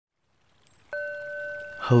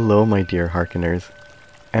Hello, my dear hearkeners,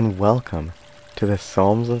 and welcome to the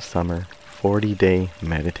Psalms of Summer 40-Day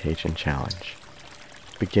Meditation Challenge.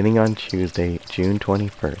 Beginning on Tuesday, June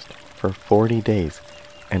 21st, for 40 days,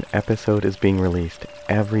 an episode is being released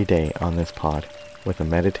every day on this pod with a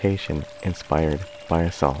meditation inspired by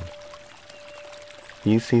a psalm.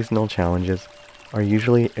 These seasonal challenges are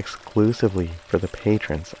usually exclusively for the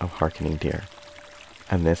patrons of Hearkening Deer,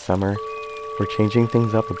 and this summer, we're changing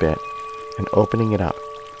things up a bit and opening it up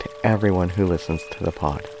to everyone who listens to the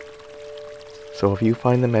pod. So if you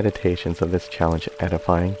find the meditations of this challenge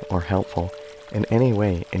edifying or helpful in any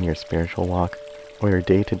way in your spiritual walk or your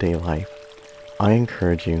day-to-day life, I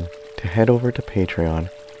encourage you to head over to Patreon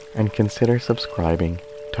and consider subscribing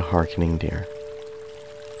to Hearkening Deer.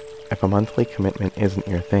 If a monthly commitment isn't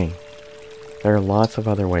your thing, there are lots of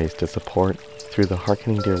other ways to support through the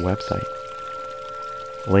Hearkening Deer website.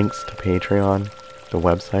 Links to Patreon, the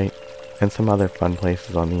website, and some other fun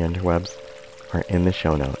places on the interwebs are in the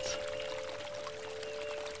show notes.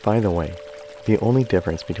 By the way, the only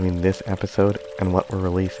difference between this episode and what we're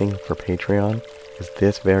releasing for Patreon is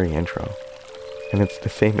this very intro, and it's the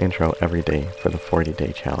same intro every day for the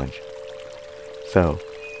 40-day challenge. So,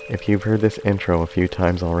 if you've heard this intro a few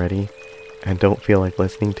times already and don't feel like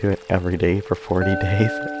listening to it every day for 40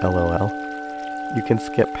 days, lol, you can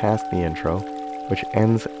skip past the intro, which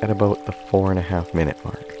ends at about the 4.5 minute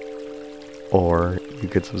mark. Or you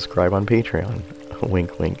could subscribe on Patreon.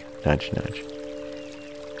 Wink, wink, nudge, nudge.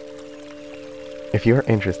 If you're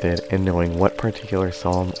interested in knowing what particular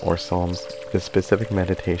psalm or psalms the specific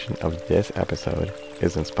meditation of this episode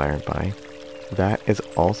is inspired by, that is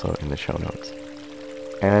also in the show notes.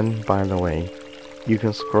 And by the way, you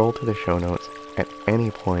can scroll to the show notes at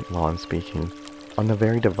any point while I'm speaking on the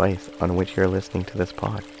very device on which you're listening to this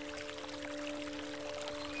pod.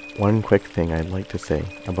 One quick thing I'd like to say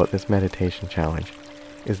about this meditation challenge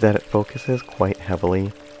is that it focuses quite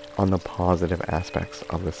heavily on the positive aspects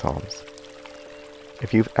of the Psalms.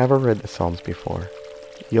 If you've ever read the Psalms before,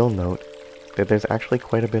 you'll note that there's actually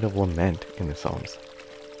quite a bit of lament in the Psalms.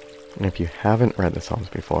 And if you haven't read the Psalms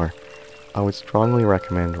before, I would strongly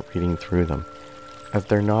recommend reading through them, as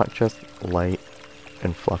they're not just light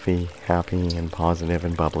and fluffy, happy and positive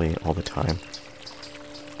and bubbly all the time.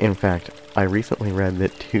 In fact, I recently read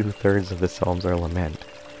that 2/3 of the Psalms are lament.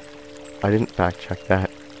 I didn't fact check that,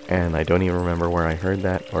 and I don't even remember where I heard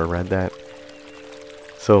that or read that.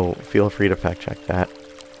 So feel free to fact check that.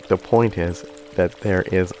 The point is that there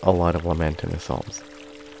is a lot of lament in the Psalms.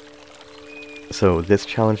 So this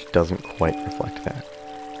challenge doesn't quite reflect that.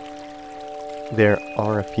 There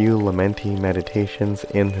are a few lamenty meditations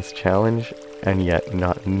in this challenge, and yet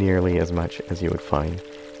not nearly as much as you would find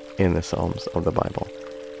in the Psalms of the Bible.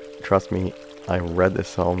 Trust me, I read the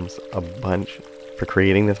Psalms a bunch for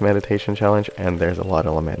creating this meditation challenge, and there's a lot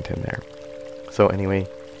of lament in there. So anyway,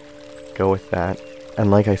 go with that.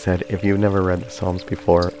 And like I said, if you've never read the Psalms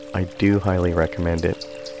before, I do highly recommend it,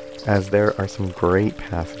 as there are some great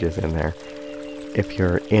passages in there. If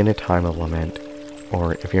you're in a time of lament,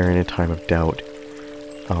 or if you're in a time of doubt,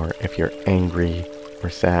 or if you're angry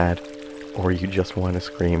or sad, or you just want to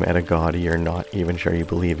scream at a God you're not even sure you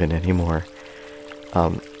believe in anymore,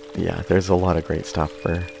 yeah, there's a lot of great stuff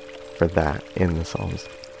for that in the Psalms.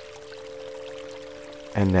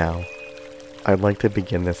 And now, I'd like to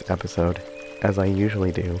begin this episode, as I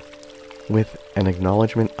usually do, with an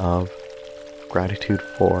acknowledgement of, gratitude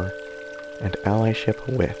for, and allyship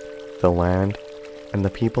with the land and the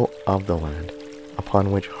people of the land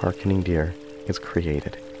upon which Hearkening Deer is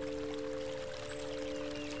created.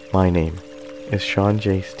 My name is Sean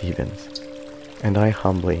J. Stevens, and I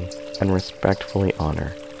humbly and respectfully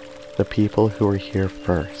honor the people who were here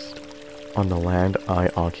first on the land I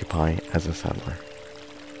occupy as a settler.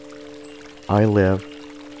 I live,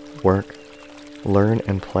 work, learn,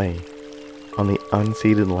 and play on the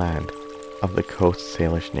unceded land of the Coast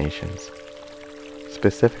Salish nations,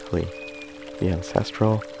 specifically the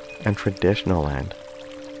ancestral and traditional land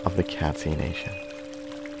of the Katzie Nation.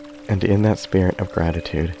 And in that spirit of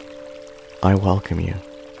gratitude, I welcome you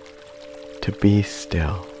to be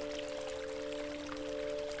still.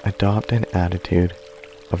 Adopt an attitude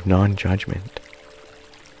of non-judgment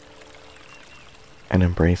and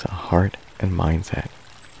embrace a heart and mindset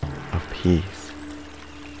of peace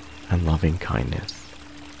and loving kindness.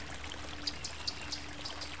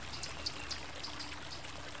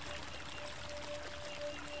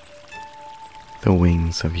 The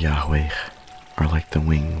wings of Yahweh are like the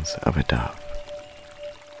wings of a dove.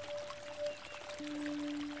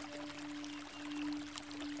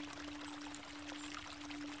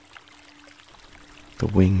 The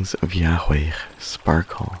wings of Yahweh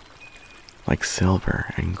sparkle like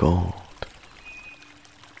silver and gold.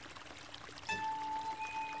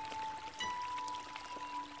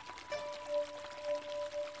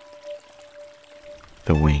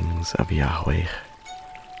 The wings of Yahweh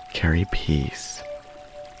carry peace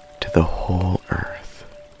to the whole earth,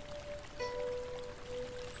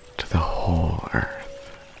 to the whole earth.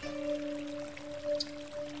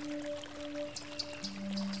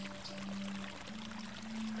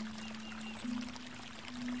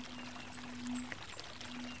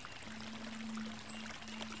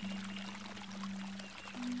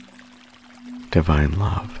 Divine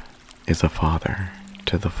love is a father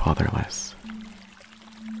to the fatherless.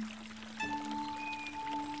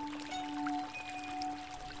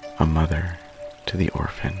 A mother to the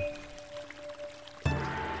orphan.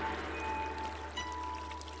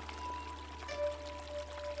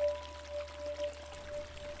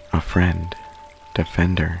 A friend,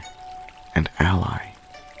 defender, and ally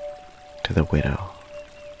to the widow.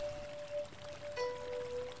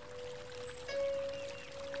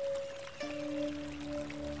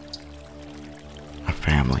 A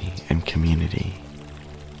family and community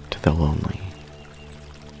to the lonely.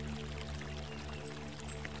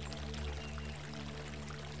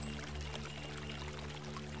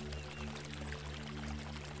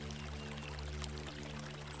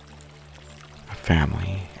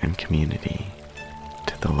 Family and community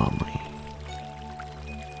to the lonely.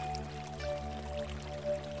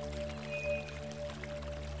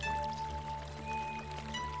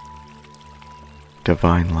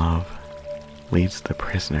 Divine love leads the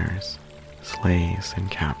prisoners, slaves,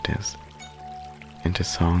 and captives into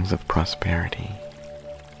songs of prosperity.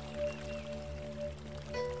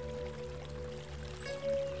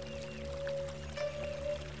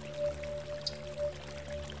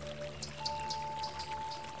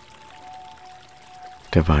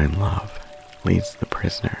 Divine love leads the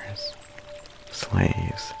prisoners,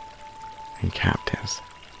 slaves, and captives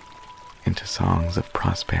into songs of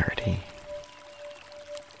prosperity.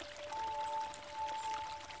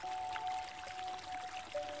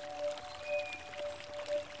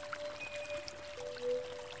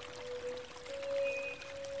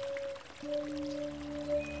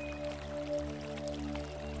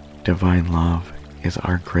 Divine love is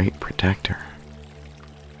our great protector.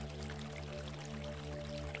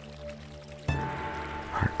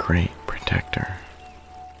 Our great protector.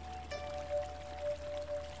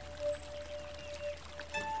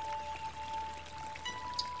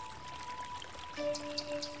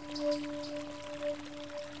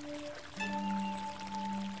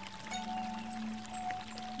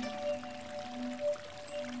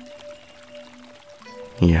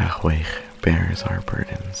 Yahweh bears our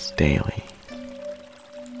burdens daily.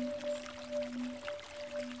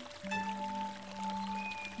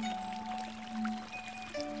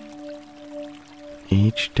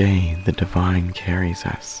 Each day the divine carries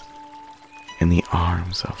us in the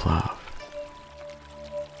arms of love.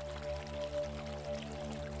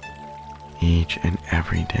 Each and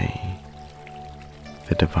every day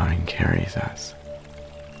the divine carries us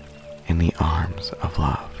in the arms of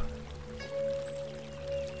love.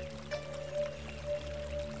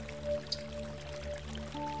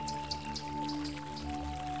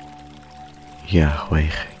 Yahweh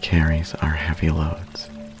carries our heavy loads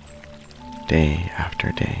day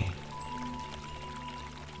after day.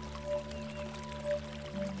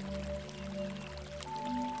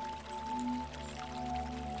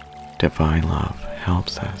 Divine love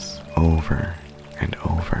helps us over and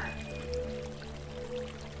over,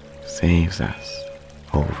 saves us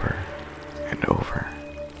over and over.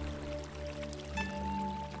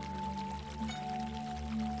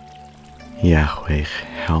 Yahweh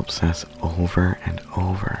helps us over and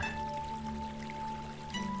over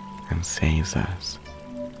and saves us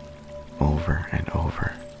over and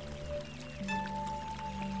over.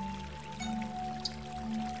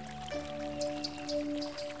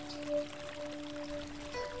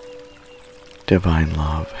 Divine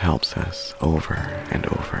love helps us over and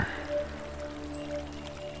over,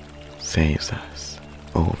 saves us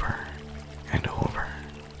over and over.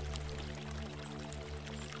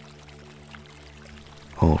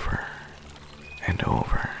 Over and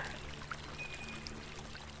over.